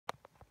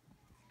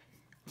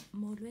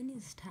Molweni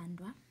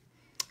zithandwa.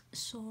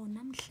 So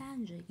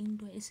namhlanje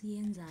into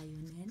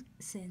esiyenzayo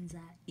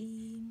senza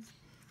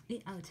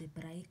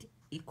algebraic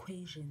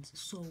equations.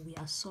 So we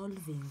are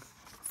solving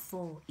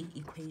for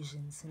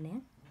equations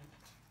ne.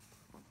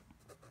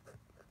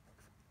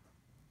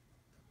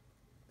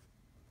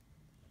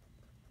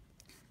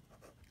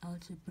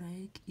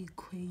 Algebraic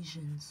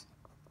equations.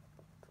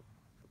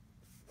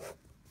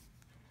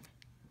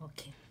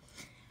 Okay.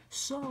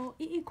 So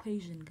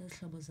equation ke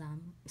sihlobo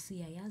zam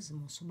siyayazi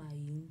mos uba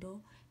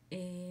yinto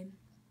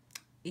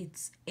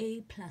it's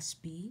a plus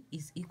b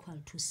is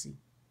equal to c.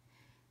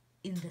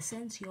 In the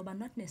sense yoba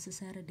not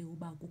necessarily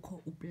uba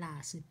kukho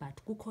uplus,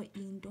 but kukho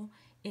into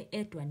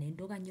edwa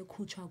nento okanye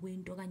ekhutshwa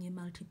kwinto okanye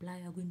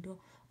multiplier kwinto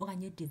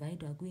okanye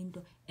dividwa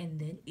kwinto, and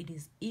then it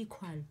is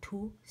equal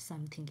to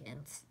something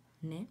else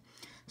ne.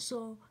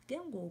 So ke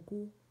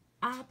ngoku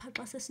apha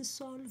xa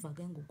sesisolva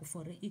ke ngoku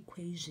for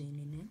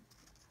equation ne,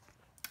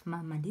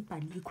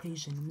 mandibhale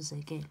equation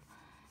umzekelo.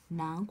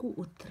 Nanku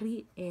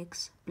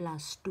u3x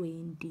plus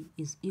 20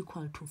 is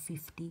equal to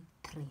 53.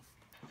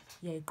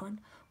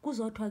 Yayiqonda?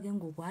 Kuzothiwa ke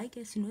ngoku hayi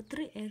ke sino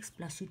 3x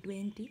plus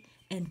u20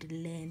 and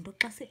le nto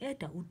xa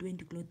si-eda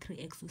u20 kulo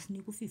 3x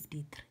usinika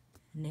u53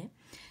 ne.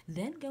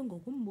 Then ke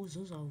ngoku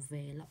umbuzo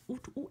uzawuvela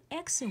uthi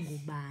u-x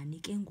ngubani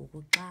ke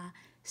ngoku xa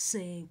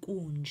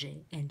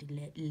sekunje and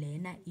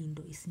lena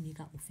into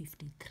isinika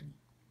u53.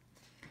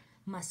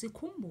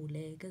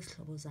 Masikhumbule ke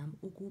sihlobo zam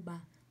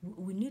ukuba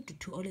we need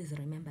to always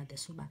remember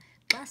this uba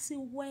xa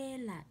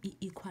siwela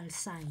i-equal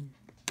sign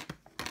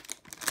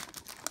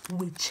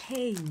we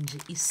change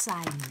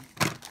i-sign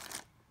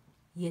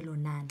yelo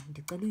nani.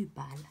 Ndicela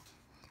uyibhala.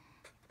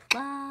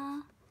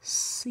 Xa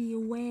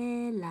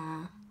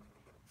siwela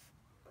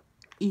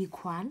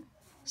equal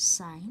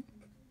sign,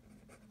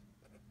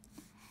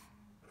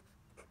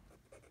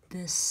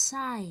 the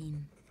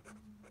sign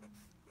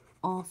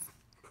of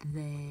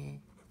the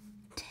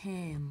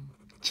term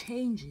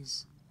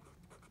changes.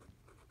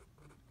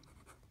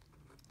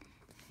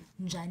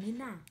 Njani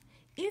na?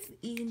 If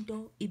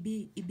into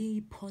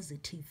ibi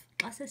positive,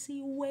 xa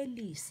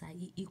sesiyiwelisa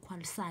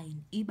i-equal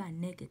sign iba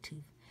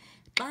negative.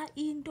 Xa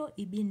into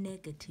ibi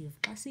negative,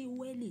 xa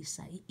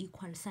siyiwelisa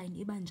i-equal sign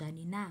iba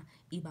njani na?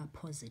 Iba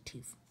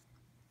positive.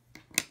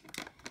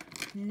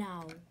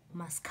 Now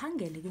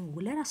masikhangele ke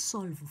ngoku, let us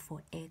solve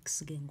for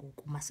x ke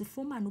ngoku.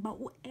 Masifumane uba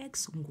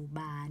u-x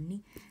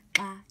ngubani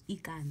xa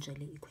ikanje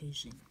le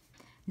equation.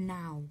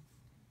 Now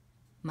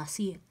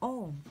masiye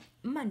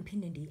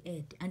mandiphinde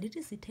ndiyi-add.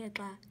 Andithi sithe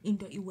xa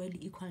into iwela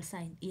i-equal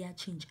sign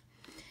iyatshintsha.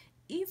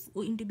 If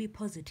into ibi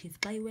positive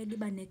xa iwela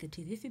iba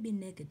negative, if ibi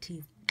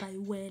negative xa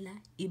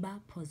iwela iba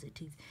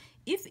positive.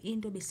 If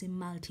into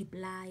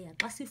besimultiplya,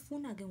 xa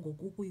sifuna ke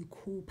ngoku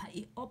ukuyikhupha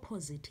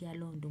i-opposite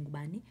yaloo nto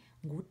ngubani?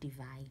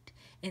 Ngu-divide.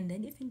 And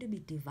then if into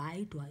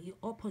ibidividwa,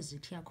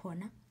 i-opposite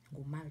yakhona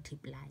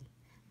ngu-multiply.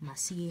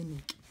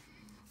 Masiyeni ke.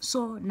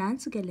 So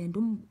nantsi ke le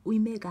nto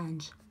uyime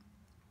kanje.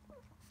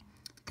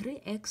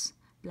 3x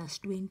plus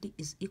 20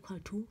 is equal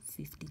to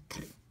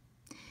 53.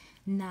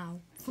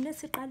 Now funeka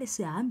siqale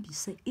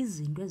sihambise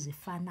izinto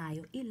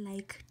ezifanayo,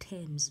 i-like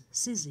terms,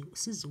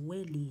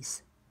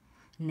 siziwelise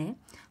ne.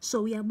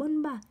 So uyabona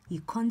uba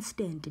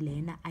yi-constant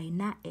lena,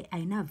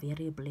 ayina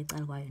variable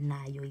ecala kwayo,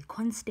 nayo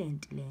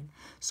yi-constant lena.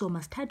 So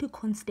masithathe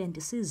i-constant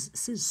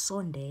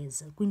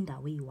sizisondeze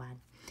kwindawo eyi-1.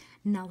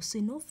 Now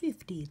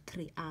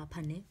sino-53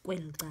 apha ne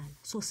kweli cala.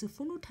 So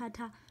sifuna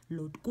uthatha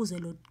kuze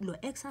lo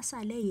x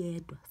asale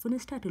yedwa, funa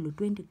sithathe lo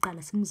 20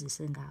 kuqala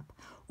simzise ngapha.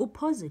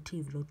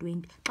 U-positive lo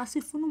 20, xa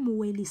sifuna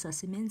umuwelisa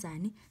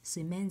simenzani?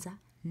 Simenza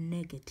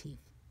negative.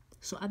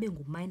 So abe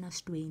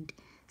ngu-minus 20,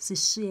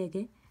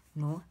 sishiyeke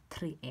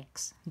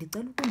no-3x.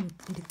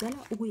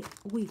 Ndicela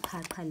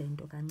ukuyiqhaqha le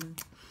nto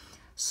kancinci.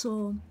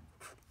 So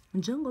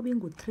njengoba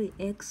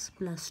ingu-3x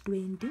plus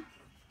 20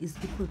 is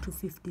equal to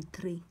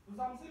 53.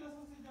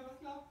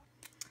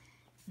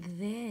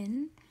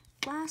 Then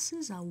xa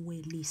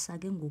sizawuwelisa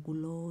ke ngoku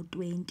lo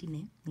 20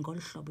 ne,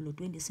 ngolu hlobo lo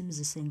 20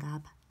 simzise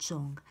ngapha,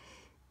 jonga.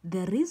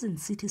 The reason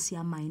sithi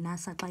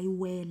siyamayinasa xa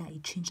iwela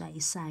itshintsha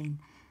isign,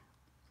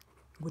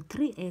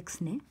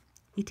 ngu-3x ne,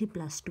 ithi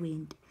plus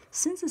 20.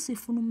 Since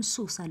sifuna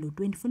umsusa lo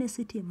 20, fune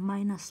sithi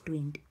minus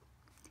 20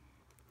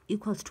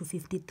 equals to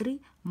 53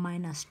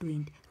 minus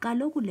 20.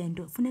 Kaloku le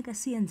nto funeka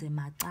siyenze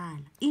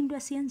macala. Into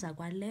esiyenza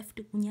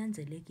kwa-left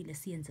kunyanzelekile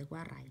siyenze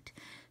kwa-right.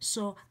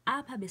 So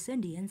apha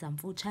besendiyenza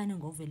mfutshane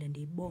ngovele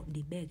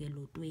ndibeke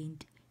lo 20.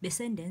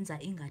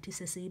 Besendenza ingathi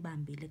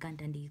sesiyibambile,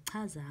 kanti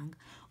andiyichazanga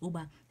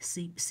uba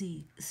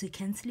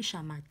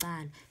sikhensilisha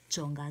macala.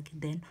 Jonga ke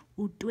then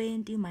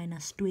u-20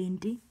 minus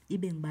 20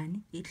 ibe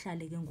ngubani?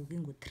 Ihlale ke ngoku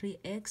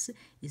ingu-3x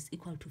is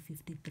equal to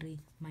 53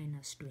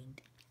 minus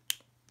 20.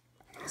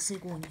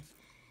 Sikunye.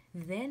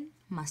 Then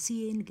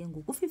masiyeni ke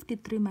ngoku,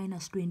 53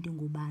 minus 20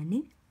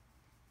 ngubani?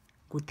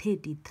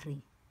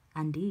 Ngu-33.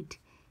 Andithi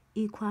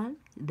equal,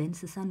 then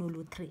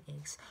sisanolo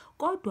 3x.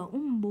 Kodwa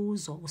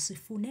umbuzo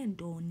usifune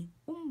ntoni?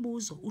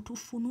 Umbuzo uthi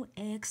ufuna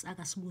u-x,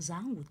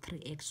 akasibuzanga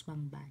u-3x uba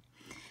ngubani.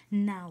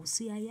 Now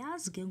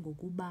siyayazi ke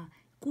ngokuba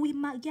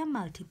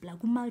kuyamultiply,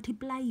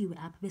 kumultiplyiwe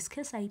apha.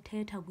 Besikhe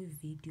sayithetha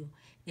kwiividiyo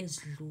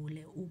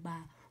ezidlule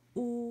uba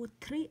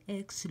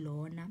u-3x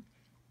lona,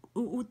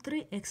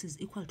 u-3x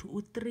is equal to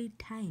u-3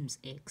 times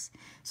x.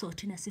 So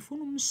thina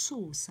sifuna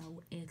umsusa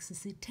u-x,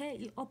 sithe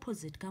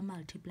i-opposite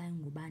ka-multiply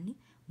ngubani?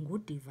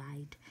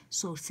 Ngu-divide.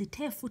 So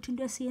sithe futhi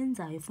into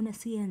esiyenzayo funa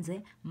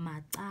siyenze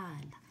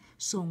macala.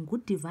 So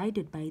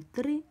ngu-divided by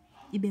 3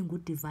 ibe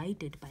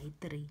ngu-divided by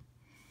 3.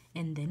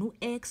 And then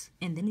u-x,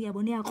 and then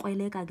uyabona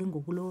iyakrweleka ke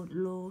ngoku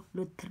lo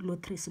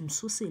 3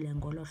 simsusile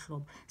ngolo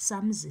hlobo,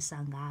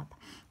 samzisa ngapha.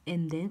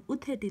 And then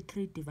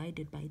u-33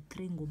 divided by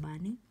 3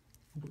 ngubani?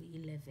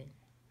 Ngu-11.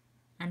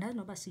 Andazi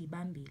noba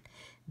siyibambile.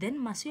 Then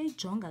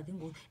masiyoyijonga ke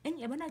ngoku.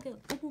 Yabona ke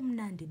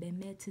ubumnandi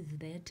be-maths is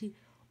that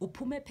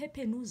uphume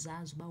ephepheni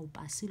uzazi uba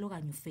upasile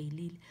okanye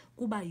ufeyilile,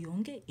 kuba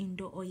yonke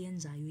into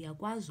oyenzayo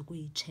uyakwazi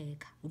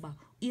ukuyitsheka uba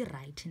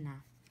i-right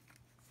na.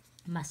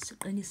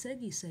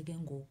 Masiqinisekise ke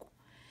ngoku.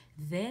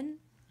 Then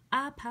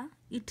apha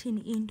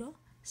ithini into?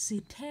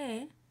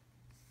 Sithe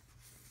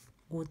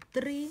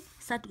ngo-3,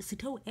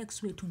 sithe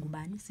u-x wethu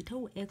ngubani? Sithe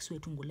u-x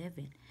wethu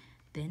ngu-11.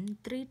 Then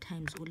 3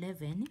 times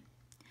 11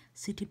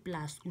 sithi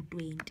plus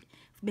u-20.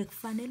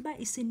 Bekufanele uba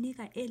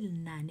isinika eli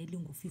nani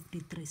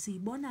elingu-53.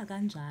 Siyibona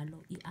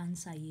kanjalo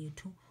i-answer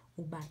yethu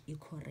uba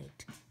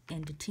i-correct.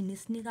 And thina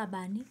isinika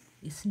bani?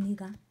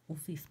 Isinika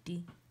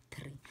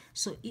u-53.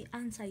 So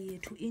i-answer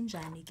yethu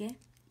injani ke?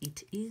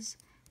 It is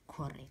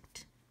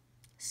correct.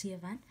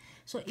 Siyevana?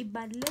 So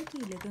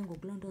ibalulekile ke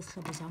ngoku loo nto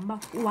sihlobo zam uba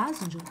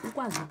wazi nje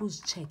ukwazi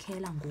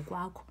ukuzitshekela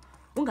ngokwakho.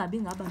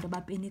 Ungabi ngabantu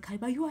abapenikayo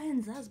uba yho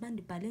ayenzazi uba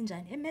ndibhale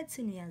njani.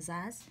 Emethini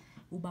uyazazi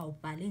uba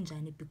ubhale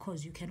njani,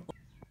 because you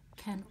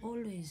can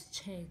always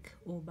check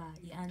uba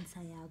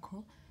i-answer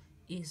yakho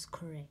is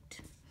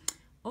correct.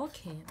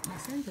 Okay,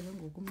 masenze ke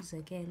ngoku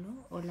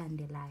umzekelo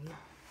olandelayo.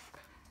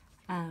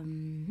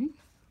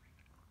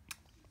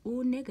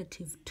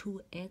 U-negative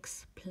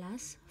 2x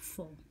plus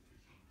 4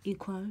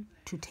 equal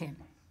to 10.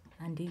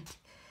 Andithi.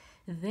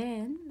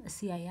 Then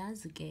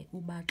siyayazi ke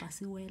uba xa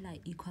siwela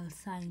equal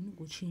sign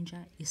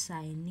kutshintsha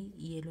isayini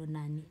yelo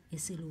nani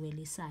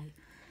esiliwelisayo.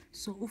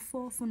 So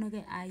u-4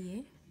 funeke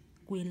aye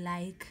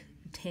kwi-like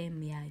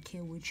term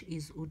yakhe, which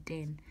is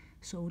u-10.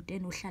 So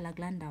u-10 uhlala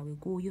kulaa ndawo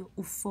kuyo.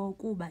 U-4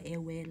 kuba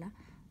ewela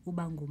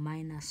uba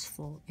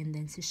ngu-4, and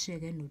then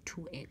sishiyeke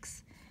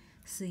no-2x.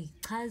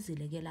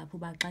 Sichazile ke lapho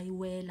uba xa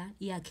iwela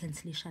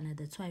iyakhensilishana,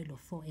 that's why lo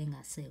 4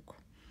 engasekho.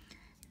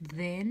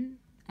 Then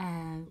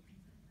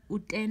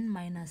u-10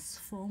 minus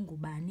 4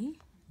 ngubani?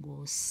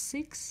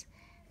 Ngu-6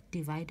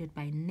 divided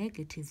by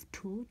negative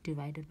 2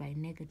 divided by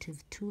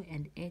negative 2,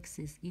 and x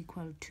is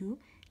equal to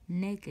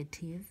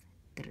negative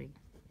 3.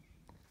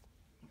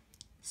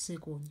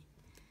 Sikunye.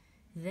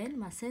 Then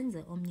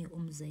masenze omnye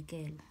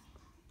umzekelo.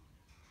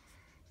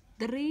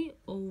 3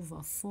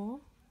 over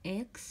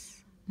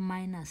 4x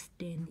minus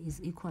 10 is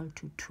equal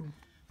to 2.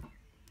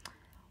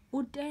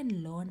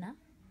 U-10 lona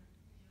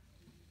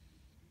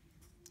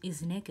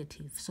is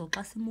negative, so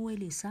xa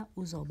simwelisa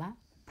uzoba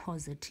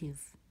positive.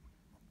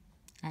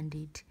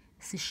 Andithi.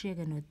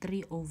 Sishiyeke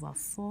no-3 over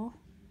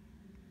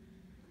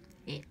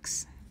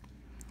 4x.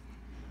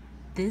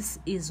 This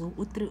is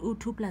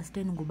u-2 plus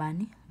 10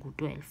 ngubani?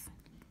 Ngu-12.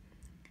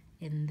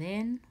 And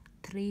then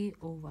 3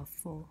 over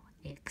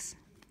 4x.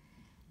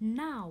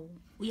 Now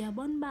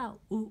uyabona uba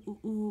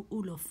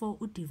ulo 4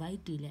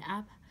 udividile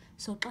apha.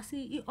 So xa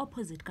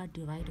i-opposite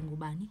ka-divide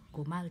ngubani?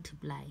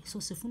 Ngu-multiply. So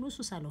sifuna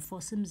ususa lo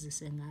 4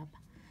 simzise ngapha.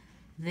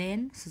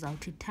 Then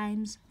sizawuthi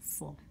times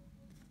 4.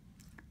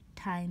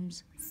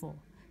 Times 4.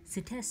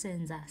 Sithe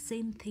senza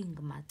same thing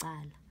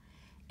macala.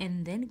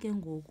 And then ke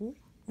ngoku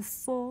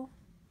u-4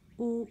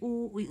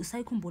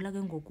 usayikhumbula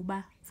ke ngoku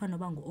uba ufana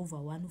noba ngu-over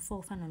 1. U-4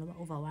 ufana noba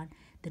over 1.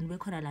 Then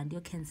bekhona laa nto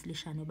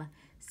yokhensilishana uba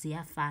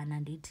ziyafana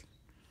ndithi.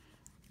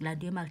 Laa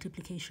nto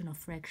ye-multiplication of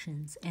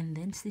fractions. And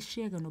then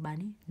sishiyeke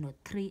nobani?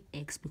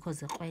 No-3x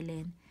because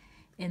zikrwelene.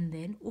 And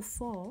then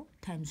u-4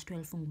 times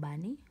 12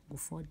 ngubani?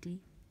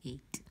 Ngu-48.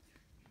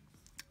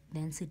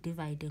 Then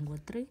sidivide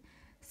ngo-3.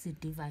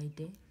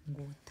 Sidivide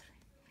ngo-3.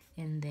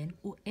 And then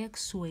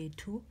u-x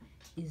wethu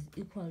is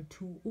equal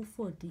to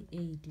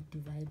u-48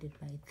 divided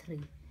by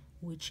 3,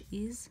 which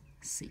is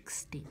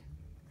 16.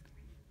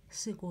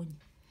 Sikunye.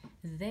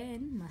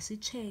 Then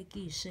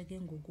masichekishe ke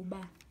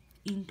ngokuba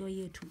into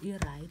yethu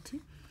i-right.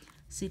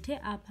 Sithe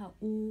apha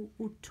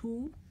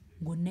u-2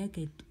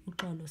 ngu-negative,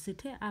 uxolo,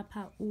 sithe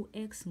apha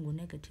u-x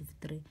ngu-negative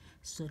 3.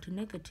 So to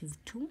negative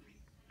 2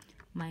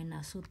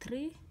 minus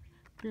u-3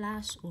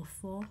 plus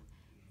u-4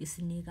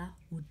 isinika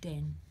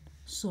u-10.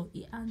 So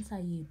i-answer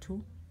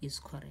yethu is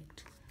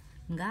correct.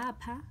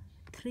 Ngapha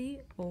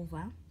 3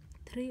 over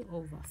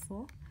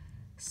 4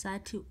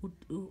 sathi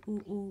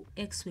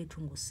u-x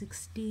wethu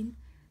ngu-16,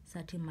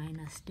 sathi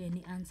minus 10,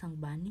 i-answer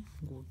ngubani?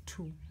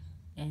 Ngu-2,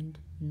 and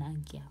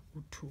nankuya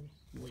u-2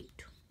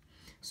 wethu.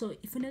 So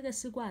ifuneke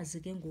sikwazi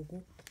ke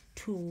ngoku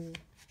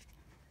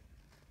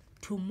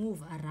to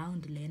move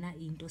around lena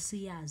into,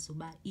 siyazi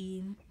uba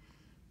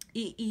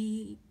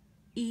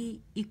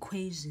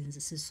i-equations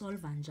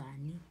sisolva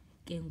njani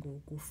ke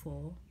ngoku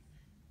for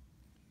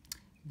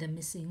the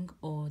missing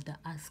or the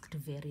asked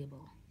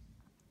variable.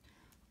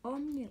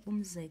 Omnye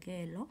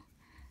umzekelo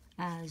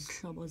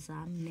zihlobo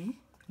zam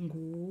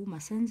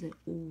masenze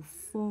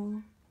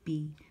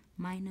u-4b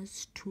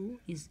minus 2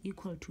 is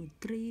equal to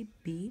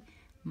 3b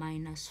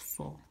minus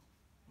 4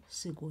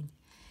 sikunye.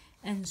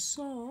 And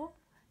so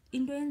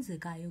into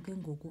eyenzekayo ke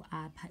ngoku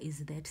apha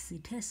is that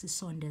sithe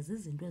sisondeza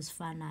izinto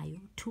ezifanayo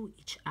to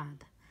each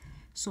other.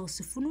 So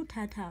sifuna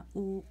uthatha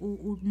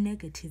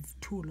u-negative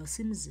 2 lo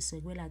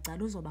simzise kwela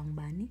cala, uzoba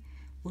ngubani?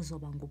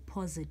 Uzoba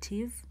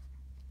ngu-positive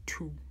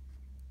 2.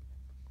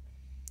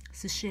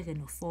 Sishiyeke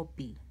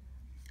no-4b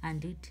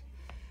andithi.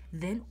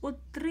 Then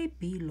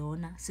u-3b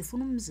lona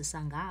sifuna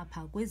umzisa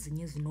ngapha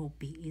kwezinye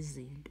ezino-b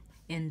izinto.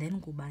 And then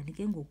ngubani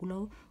ke ngoku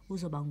lo?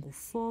 Uzoba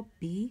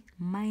ngu-4b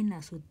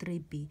minus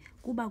u-3b.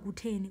 Kuba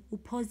kutheni?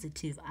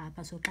 U-positive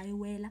apha, so xa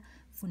iwela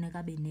funeka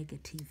abe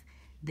negative.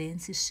 Then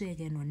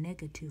sishiyeke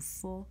no-negative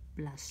 4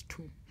 plus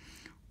 2.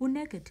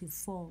 U-negative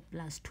 4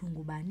 plus 2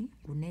 ngubani?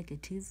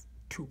 Ngu-negative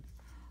 2.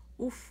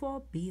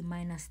 U-4b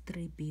minus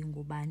 3b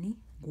ngubani?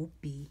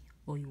 Ngu-b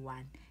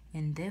oyi-1.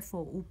 And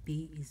therefore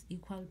u-b is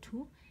equal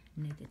to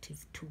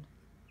negative 2.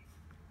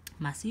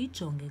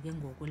 Masiyijonge ke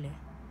ngoku le,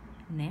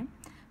 ne?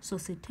 So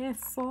sithe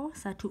 4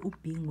 sathi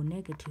u-b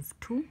ngu-negative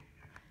 2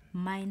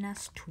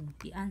 minus 2.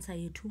 I-answer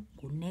yethu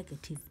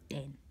ngu-negative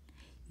 10.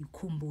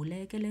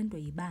 Ikhumbule ke le nto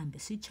yibambe,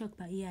 sicheck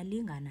uba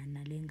iyalingana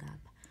nale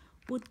ngapha.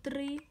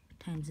 U-3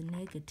 times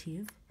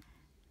negative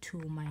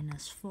 2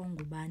 minus 4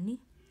 ngubani?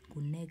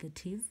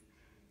 Ngu-negative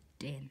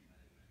 10.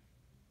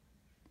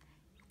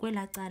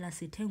 Kwela cala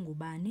sithe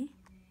ngubani?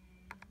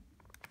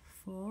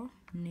 4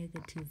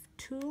 negative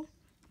 2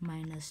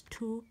 minus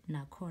 2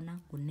 nakhona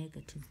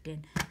ngu-negative 10.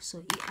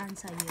 So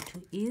i-answer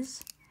yethu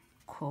is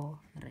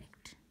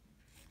correct.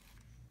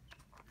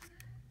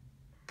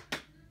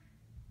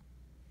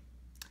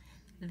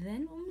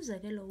 Then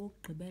umzekelo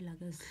wokugqibela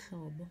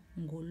kwezihlobo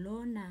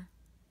ngulona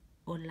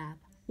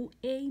olapha.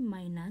 U-a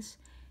minus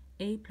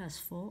a plus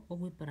 4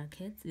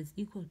 okwi-brackets is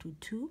equal to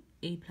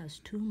 2a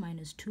plus 2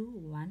 minus 2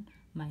 1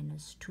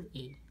 minus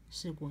 2a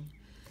sikunye.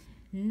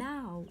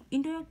 Now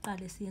into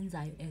yokuqala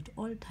esiyenzayo at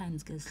all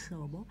times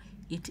kwezihlobo,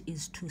 it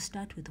is to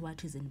start with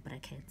what is in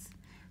brackets.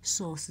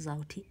 So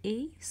sizawuthi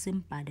a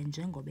simbhale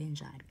njengoba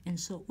enjalo. And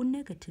so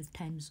u-negative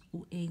times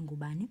u-a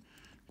ngubani?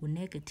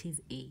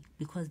 Ngu-negative a,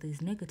 because there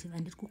is negative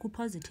and kukho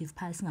positive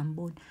phaa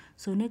singamboni.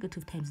 So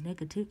negative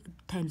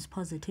times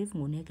positive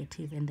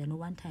ngu-negative, and then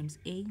 1 times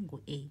a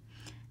ngu-a.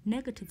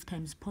 Negative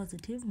times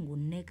positive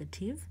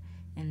ngu-negative,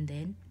 and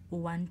then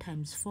 1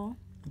 times 4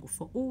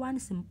 ngu-4. U-1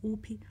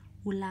 simpuphi?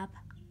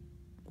 Ulapha.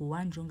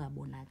 Ngu-1 nje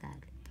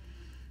ungabonakali.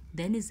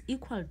 Then is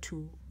equal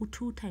to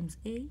u-2 times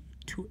a,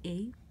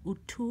 2a,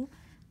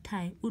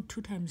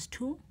 u-2 times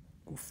 2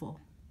 ngu-4.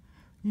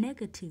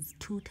 Negative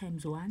 2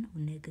 times 1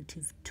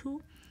 u-negative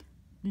 2.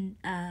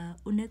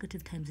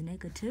 U-negative times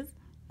negative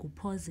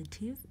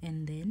ngu-positive,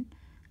 and then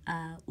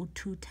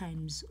u-2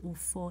 times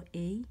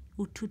u-4a,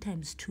 u-2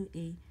 times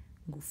 2a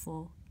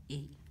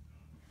ngu-4a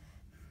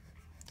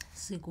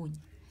sikunye.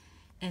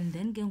 And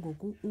then ke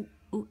ngoku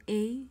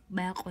u-a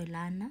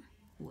bayakrwelana,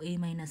 u-a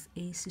minus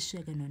a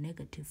sishiyeke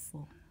no-negative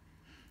 4.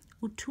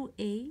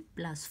 U-2a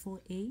plus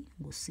 4a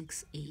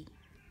ngu-6a.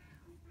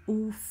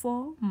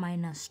 U-4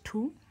 minus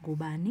 2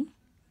 ngubani?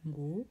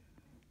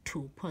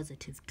 Ngu-2,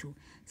 positive 2.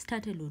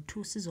 Sithathe lo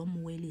 2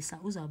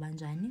 sizomwelisa, uzawuba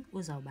njani?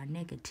 Uzawuba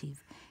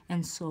negative.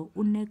 And so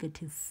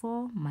u-negative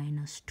 4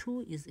 minus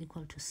 2 is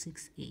equal to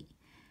 6a.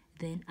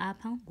 Then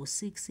apha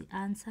ngu-6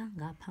 i-answer,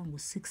 ngapha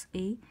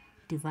ngu-6a.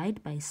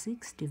 Divide by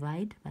 6,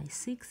 divide by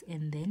 6,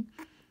 and then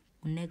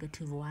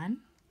u-negative 1,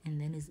 and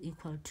then is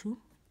equal to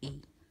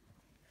a.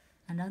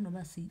 Andazi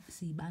noba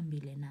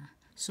siyibambile na.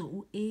 So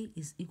u-a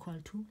is equal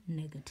to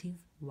negative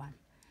 1.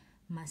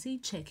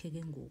 Masiyichekhe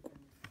ke ngoku.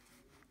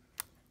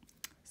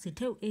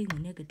 Sithe u-a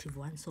ngu-negative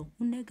 1, so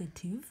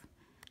u-negative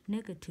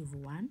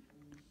 -1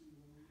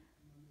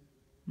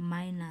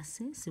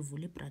 minus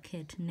sivule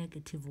bracket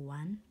negative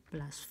 1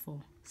 plus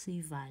 4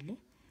 siyivale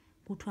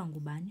kuthiwa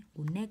ngubani?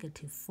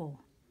 Ngu-negative 4.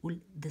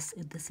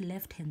 This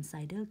left hand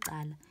side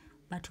elicala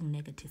bathi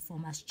ngu-negative 4.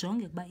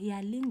 Masijonge ukuba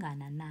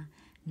iyalingana na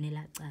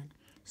nela cala.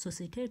 So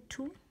sithe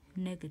 2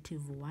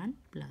 negative 1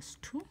 plus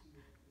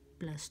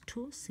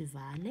 2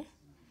 sivale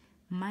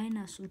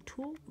minus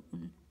u-2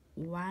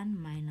 1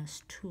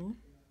 minus 2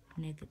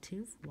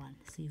 negative 1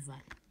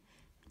 sivale.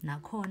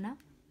 Nakhona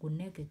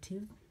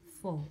ngu-negative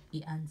 4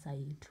 i-answer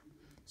yethu.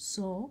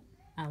 So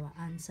our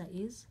answer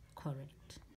is correct.